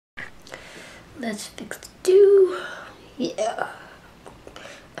Let's fix the do. Yeah.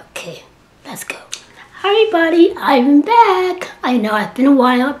 Okay, let's go. Hi everybody, I'm back. I know I've been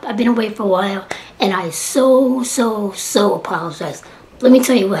away for a while, and I so apologize. Let me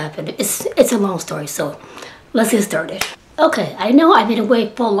tell you what happened. It's a long story, so let's get started. Okay, I know I've been away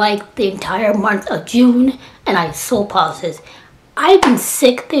for like the entire month of June, and I so apologize. I've been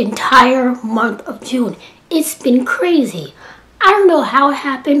sick the entire month of June. It's been crazy. I don't know how it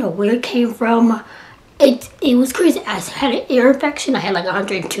happened or where it came from. It was crazy. I had an ear infection. I had like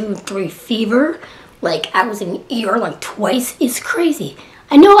 102.3 fever. Like I was in the ER like twice. It's crazy.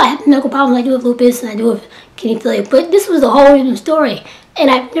 I know I have medical problems. I do have lupus and I do have kidney failure, but this was a whole new story.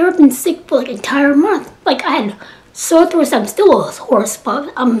 And I've never been sick for like an entire month. Like I had sore throats. I'm still a hoarse,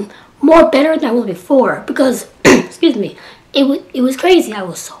 but I'm more better than I was before because, excuse me, it was crazy. I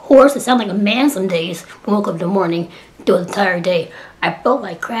was hoarse. It sounded like a man some days. I woke up in the morning, do the entire day. I felt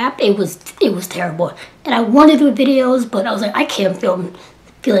like crap. It was terrible. And I wanted to do videos, but I was like, I can't film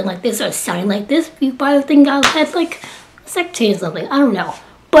feeling like this or sounding like this. You probably think I had like a sex change or something. I don't know.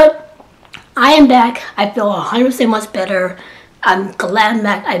 But I am back. I feel 100% much better. I'm glad I'm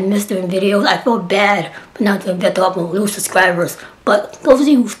back. I miss doing videos. I feel bad for not doing videos. I'm gonna lose subscribers. But those of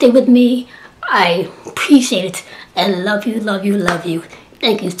you who stay with me, I appreciate it and love you, love you, love you.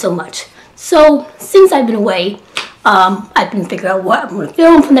 Thank you so much. So since I've been away, I've been figuring out what I'm going to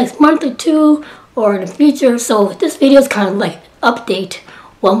film for next month or two or in the future. So this video is kind of like update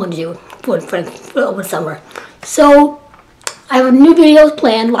what I'm going to do for over summer. So I have new videos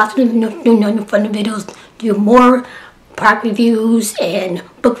planned, lots of new fun videos, do more product reviews and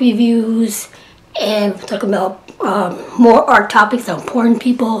book reviews, and talk about more art topics that are important to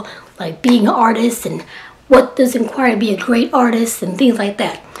people, like being an artist and what does it require to be a great artist and things like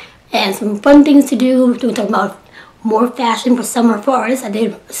that. And some fun things to do. We're talking about more fashion for summer for artists. I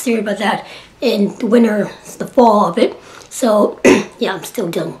did a series about that in the winter, the fall of it. So yeah, I'm still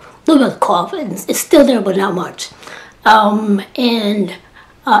dealing with a little bit of cough. It's still there, but not much. And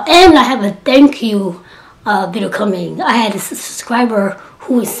I have a thank you video coming. I had a subscriber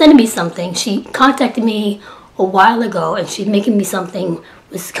who was sending me something. She contacted me a while ago, and she's making me something.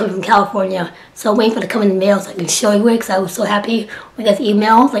 This is coming from California, so I'm waiting for it to come in the mail so I can show you it, because I was so happy when I got the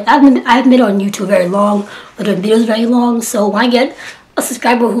email. Like I haven't been on YouTube very long, or doing videos very long, so when I get a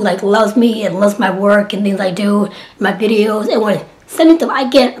subscriber who like loves me and loves my work and things I do, my videos, and when sending them, I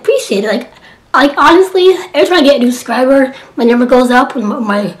get appreciated. Like honestly, every time I get a new subscriber, my number goes up on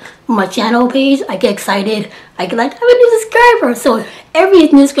my channel page. I get excited. I get like, I'm a new subscriber. So every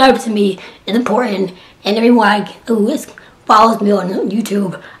new subscriber to me is important, and everyone who follows me on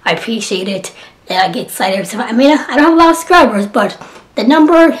YouTube, I appreciate it, and I get excited every time. I mean, I don't have a lot of subscribers, but the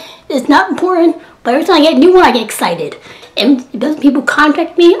number is not important. But every time I get a new one, I get excited. And because people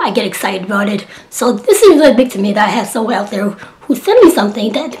contact me, I get excited about it. So this is really big to me that I have someone out there who sent me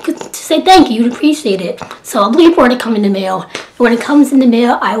something that to say thank you and appreciate it. So I'm looking forward to coming in the mail. And when it comes in the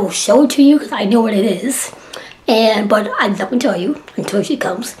mail, I will show it to you because I know what it is. But I'm not going to tell you until she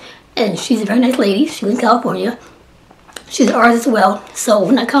comes. And she's a very nice lady. She's in California. She's an artist as well. So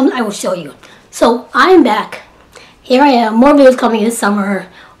when I come, I will show you. So I'm back. Here I am. More videos coming this summer.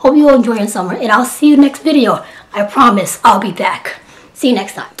 Hope you all enjoy your summer. And I'll see you next video. I promise I'll be back. See you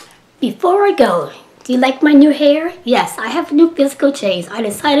next time. Before I go, do you like my new hair? Yes, I have a new physical change. I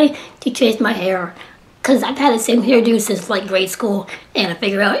decided to change my hair because I've had the same hairdo since like grade school, and I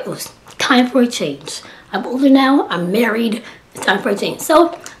figured out it was time for a change. I'm older now. I'm married. It's time for a change.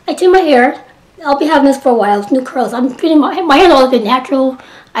 So I changed my hair. I'll be having this for a while. It's new curls. My hair's always been natural.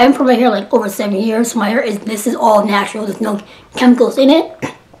 I haven't put my hair like over 7 years. So my hair this is all natural. There's no chemicals in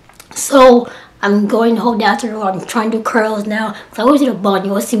it. So I'm going the whole natural. I'm trying to do curls now. So I always did a bun.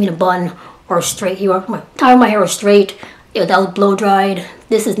 You always see me in a bun or straight. My time my hair was straight. That was blow dried.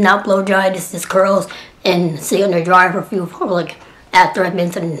 This is not blow dried. This is curls and sit under dry for a few, like after I've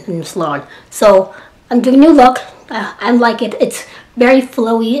been in the salon. So I'm doing a new look. I like it. It's very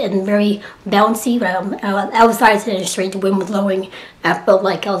flowy and very bouncy. But I was starting to straight. The wind was blowing. I felt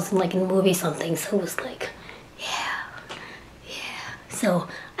like I was like in a movie or something. So it was like, yeah. So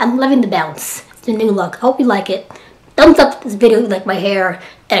I'm loving the bounce. It's a new look. I hope you like it. Thumbs up this video if you like my hair,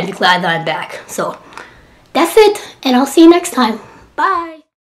 and be glad that I'm back. So that's it, and I'll see you next time. Bye.